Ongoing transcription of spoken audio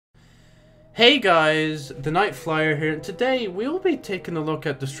Hey guys, the Night Flyer here, and today we'll be taking a look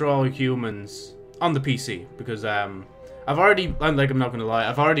at Destroy All Humans on the PC, because I'm not gonna lie,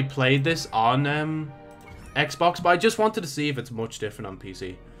 I've already played this on Xbox, but I just wanted to see if it's much different on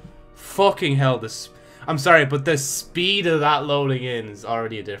PC. Fucking hell, I'm sorry, but the speed of that loading in is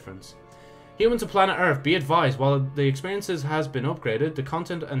already a difference. Humans of planet Earth, be advised, while the experiences has been upgraded, the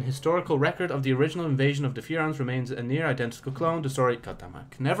content and historical record of the original invasion of the Furons remains a near identical clone. The story... Goddamn, I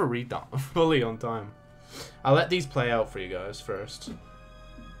can never read that fully on time. I'll let these play out for you guys first.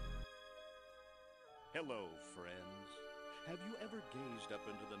 Hello, friends. Have you ever gazed up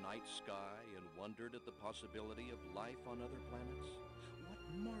into the night sky and wondered at the possibility of life on other planets? What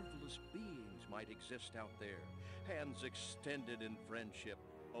marvelous beings might exist out there, hands extended in friendship,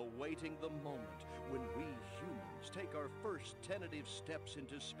 awaiting the moment when we humans take our first tentative steps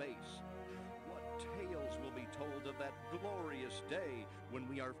into space. What tales will be told of that glorious day when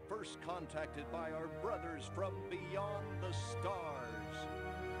we are first contacted by our brothers from beyond the stars?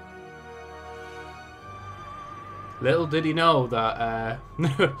 Little did he know that,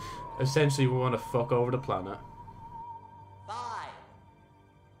 essentially we want to fuck over the planet. 5.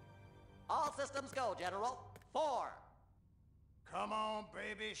 All systems go, General. 4. Come on,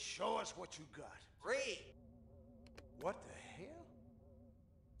 baby, show us what you got. 3. What the hell?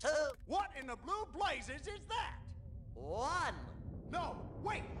 2. What in the blue blazes is that? 1. No,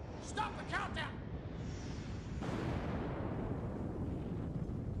 wait! Stop the countdown!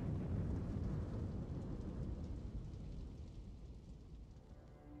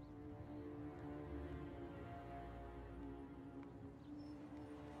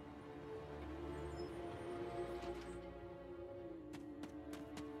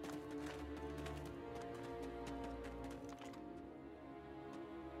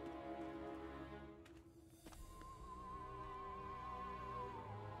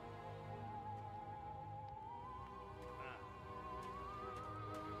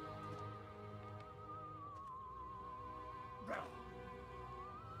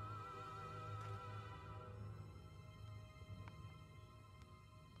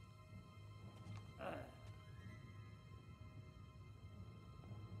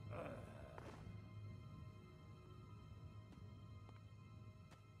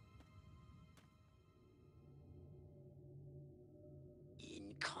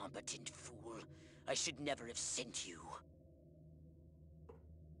 Incompetent fool. I should never have sent you.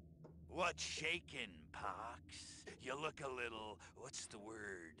 What's shaking, Pox? You look a little, what's the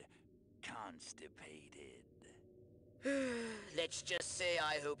word, constipated. Let's just say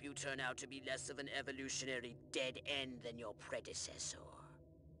I hope you turn out to be less of an evolutionary dead end than your predecessor.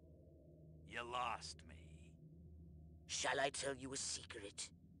 You lost me. Shall I tell you a secret?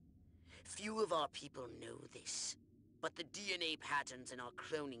 Few of our people know this, but the DNA patterns in our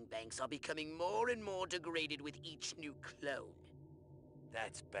cloning banks are becoming more and more degraded with each new clone.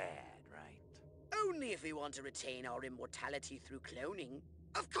 That's bad, right? Only if we want to retain our immortality through cloning.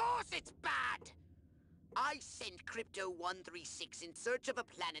 Of course it's bad! I sent Crypto-136 in search of a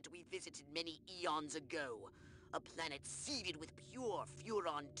planet we visited many eons ago. A planet seeded with pure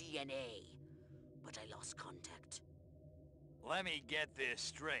Furon DNA. But I lost contact. Let me get this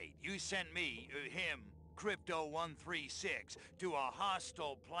straight. You sent me, him, Crypto-136, to a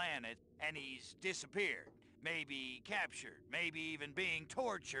hostile planet, and he's disappeared. Maybe captured, maybe even being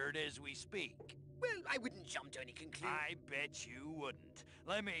tortured as we speak. Well, I wouldn't jump to any conclusion. I bet you wouldn't.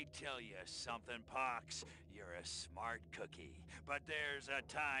 Let me tell you something, Pox. You're a smart cookie. But there's a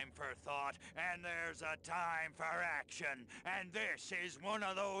time for thought, and there's a time for action. And this is one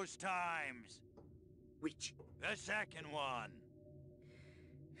of those times. Which? The second one.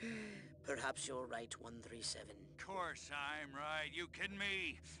 Perhaps you're right, 137. Course I'm right. You kidding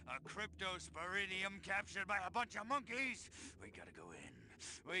me? A cryptosporidium captured by a bunch of monkeys? We gotta go in.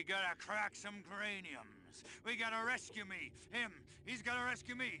 We gotta crack some craniums. We gotta rescue me. Him, he's gotta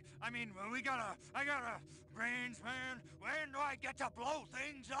rescue me. I gotta... Brains, man, when do I get to blow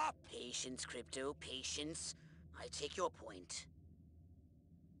things up? Patience, Crypto, patience. I take your point.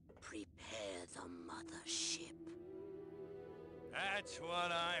 Prepare the mothership. That's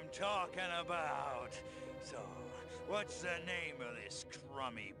what I'm talking about. So, what's the name of this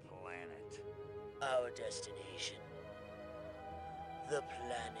crummy planet? Our destination. The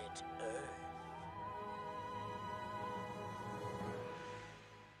planet Earth.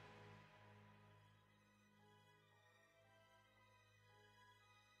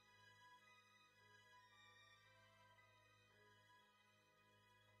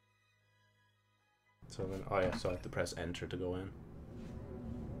 So then, oh yeah, so I have to press enter to go in.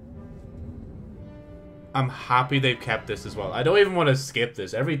 I'm happy they've kept this as well. I don't even want to skip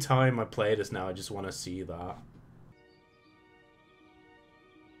this. Every time I play this now, I just want to see that.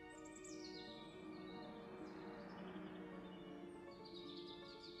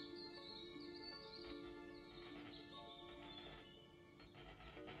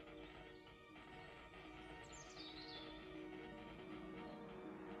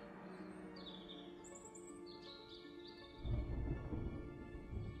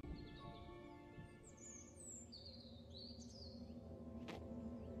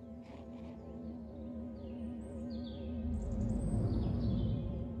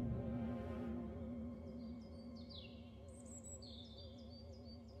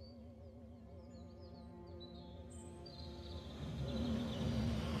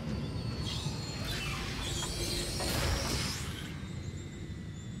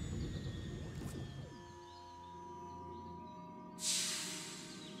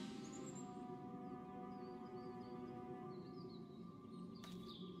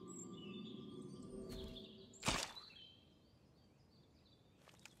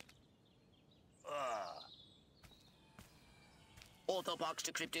 Orthobox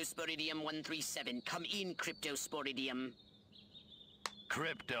to Cryptosporidium 137. Come in, Cryptosporidium.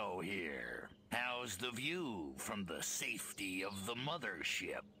 Crypto here. How's the view from the safety of the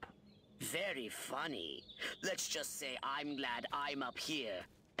mothership? Very funny. Let's just say I'm glad I'm up here,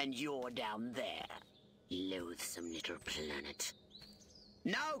 and you're down there. Loathsome little planet.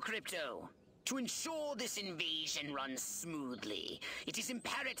 Now, Crypto, to ensure this invasion runs smoothly, it is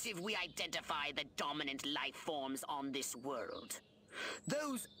imperative we identify the dominant life forms on this world.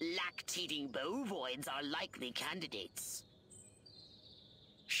 Those lactating bovoids are likely candidates.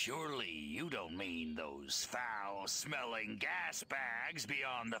 Surely you don't mean those foul-smelling gas bags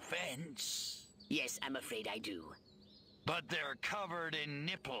beyond the fence? Yes, I'm afraid I do. But they're covered in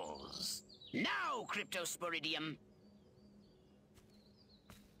nipples. Now, Cryptosporidium!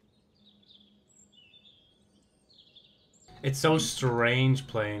 It's so strange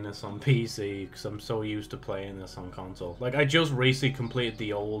playing this on PC because I'm so used to playing this on console. Like, I just recently completed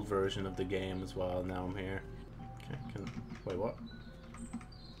the old version of the game as well. Now I'm here. Okay, wait, what?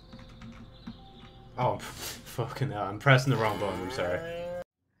 Oh, fucking hell. I'm pressing the wrong button. I'm sorry.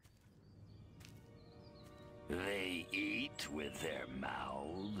 They eat with their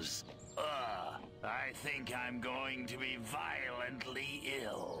mouths. I think I'm going to be violently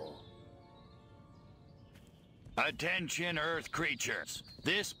ill. Attention, Earth creatures.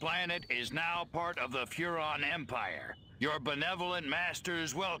 This planet is now part of the Furon Empire. Your benevolent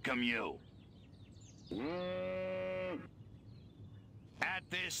masters welcome you. At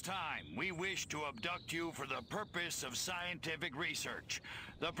this time, we wish to abduct you for the purpose of scientific research.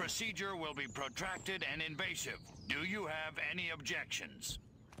 The procedure will be protracted and invasive. Do you have any objections?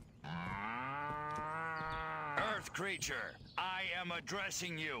 Earth creature, I am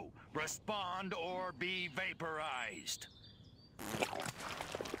addressing you. Respond or be vaporized.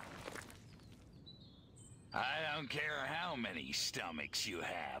 I don't care how many stomachs you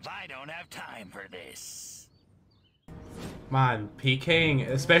have. I don't have time for this. Man, PKing,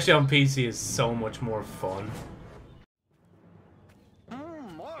 especially on PC, is so much more fun.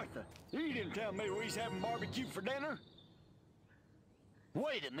 Martha, you didn't tell me we was having barbecue for dinner.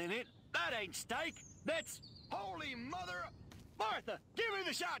 Wait a minute, that ain't steak. That's holy mother... Martha, give me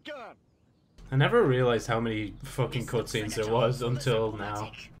the shotgun! I never realized how many fucking cutscenes there was until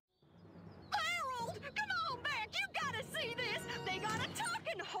now. Harold, come on back! You gotta see this! They got a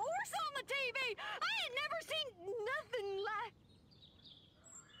talking horse on the TV! I ain't never seen nothing like...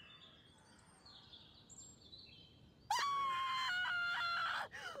 Ah!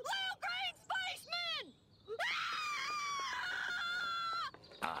 Little green spaceman!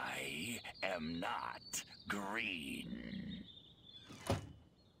 Ah! I am not green.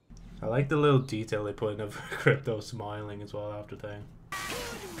 I like the little detail they put in of Crypto smiling as well after that.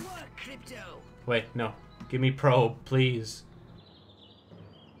 Good work, Crypto! Wait, no. Give me probe, please.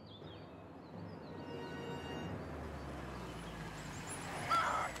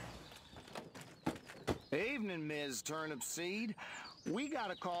 Evening, Ms. Turnip Seed. We got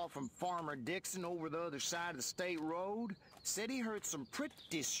a call from Farmer Dixon over the other side of the state road. Said he heard some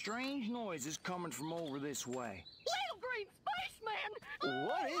pretty strange noises coming from over this way. Little green spaceman!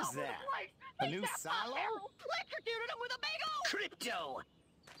 What is All over the that? place. A He new got my silo? Harold electrocuted him with a big old... Crypto!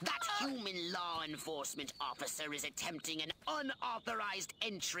 That human law enforcement officer is attempting an unauthorized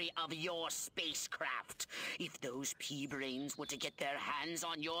entry of your spacecraft. If those pea-brains were to get their hands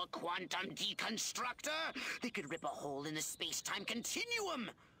on your quantum deconstructor, they could rip a hole in the space-time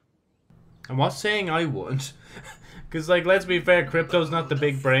continuum. I'm not saying I would. Because, like, let's be fair, Crypto's not the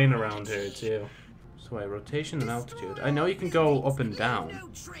big brain around here, too. So So wait, rotation and altitude. I know you can go up and down. No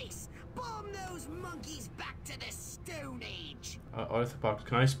trace. Bomb those monkeys back to the Stone Age. Orthopox,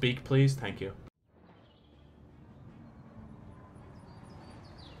 can I speak, please? Thank you.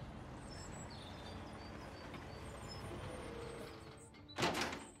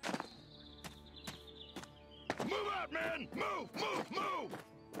 Move out, man! Move, move, move!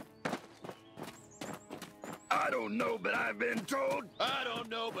 I don't know, but I've been told. I don't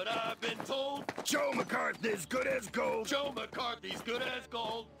know, but I've been told. Joe McCarthy's good as gold. Joe McCarthy's good as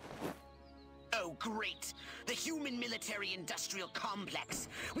gold. Oh, great. The human military-industrial complex.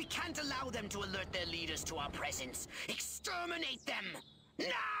 We can't allow them to alert their leaders to our presence. Exterminate them!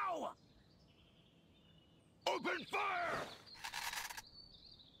 Now! Open fire!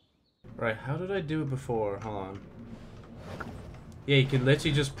 Right, how did I do it before? Hold on. Yeah, you can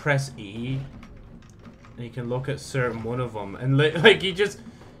literally just press E. And you can look at certain one of them. And like,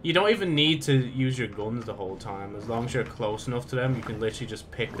 you don't even need to use your guns the whole time. As long as you're close enough to them, you can literally just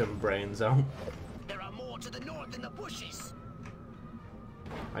pick them brains out. There are more to the north in the bushes.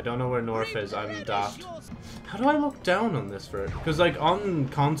 I don't know where north is, I'm daft. How do I look down on this for it? Because like on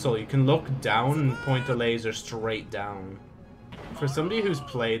console, you can look down and point the laser straight down. For somebody who's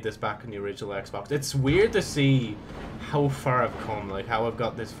played this back in the original Xbox, it's weird to see how far I've come, like how I've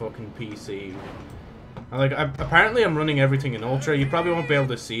got this fucking PC. Like, apparently I'm running everything in Ultra. You probably won't be able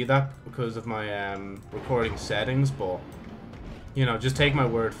to see that because of my recording settings, but, you know, just take my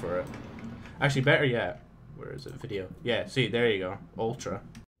word for it. Actually, better yet, where is it? Video. Yeah, see, there you go. Ultra.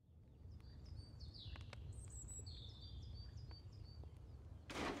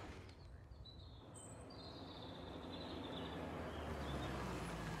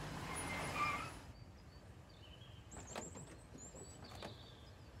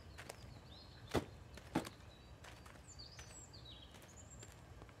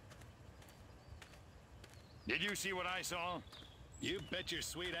 Did you see what I saw? You bet your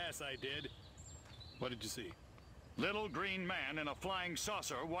sweet ass I did. What did you see? Little green man in a flying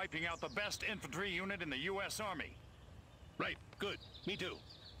saucer wiping out the best infantry unit in the U.S. Army. Right, good. Me too.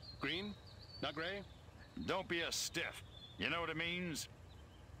 Green? Not gray? Don't be a stiff. You know what it means?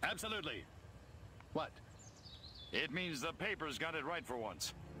 Absolutely. What? It means the paper's got it right for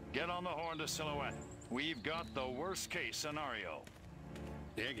once. Get on the horn to Silhouette. We've got the worst case scenario.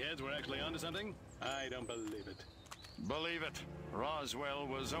 The eggheads were actually onto something? I don't believe it. Believe it. Roswell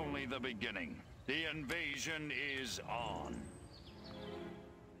was only the beginning. The invasion is on.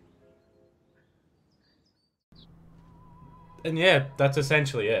 And yeah, that's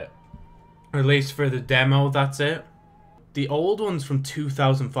essentially it. Or at least for the demo, that's it. The old one's from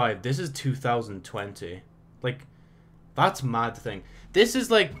 2005. This is 2020. Like, that's mad thing. This is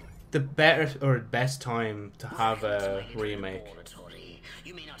like the better or best time to have a remake.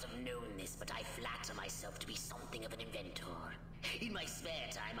 You may not have known this, but I flatter myself to be something of an inventor. In my spare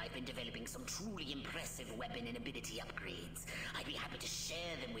time, I've been developing some truly impressive weapon and ability upgrades. I'd be happy to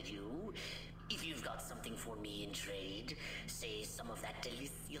share them with you. If you've got something for me in trade, say some of that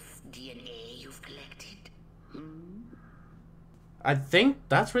delicious DNA you've collected. I think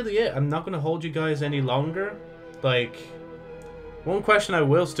that's really it. I'm not going to hold you guys any longer. Like, one question I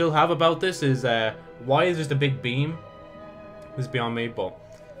will still have about this is, why is there a big beam? This is beyond me, but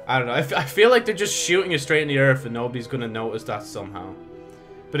I don't know. I feel like they're just shooting it straight in the earth and nobody's going to notice that somehow.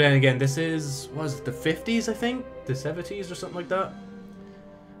 But then again, this is, what was it, the 50s, I think? The 70s or something like that?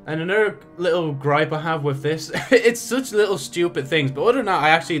 And another little gripe I have with this, it's such little stupid things, but other than that, I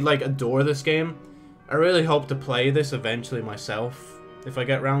actually, like, adore this game. I really hope to play this eventually myself, if I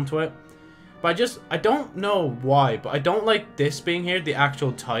get round to it. But I don't know why, but I don't like this being here, the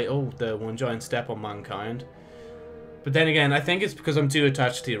actual title, the One Giant Step on Mankind. But then again, I think it's because I'm too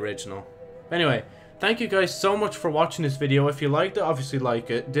attached to the original. Anyway, thank you guys so much for watching this video. If you liked it, obviously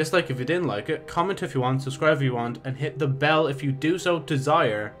like it. Dislike if you didn't like it. Comment if you want, subscribe if you want, and hit the bell if you do so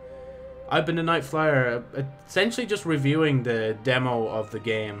desire. I've been the Night Flyer, essentially just reviewing the demo of the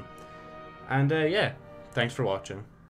game. And yeah, thanks for watching.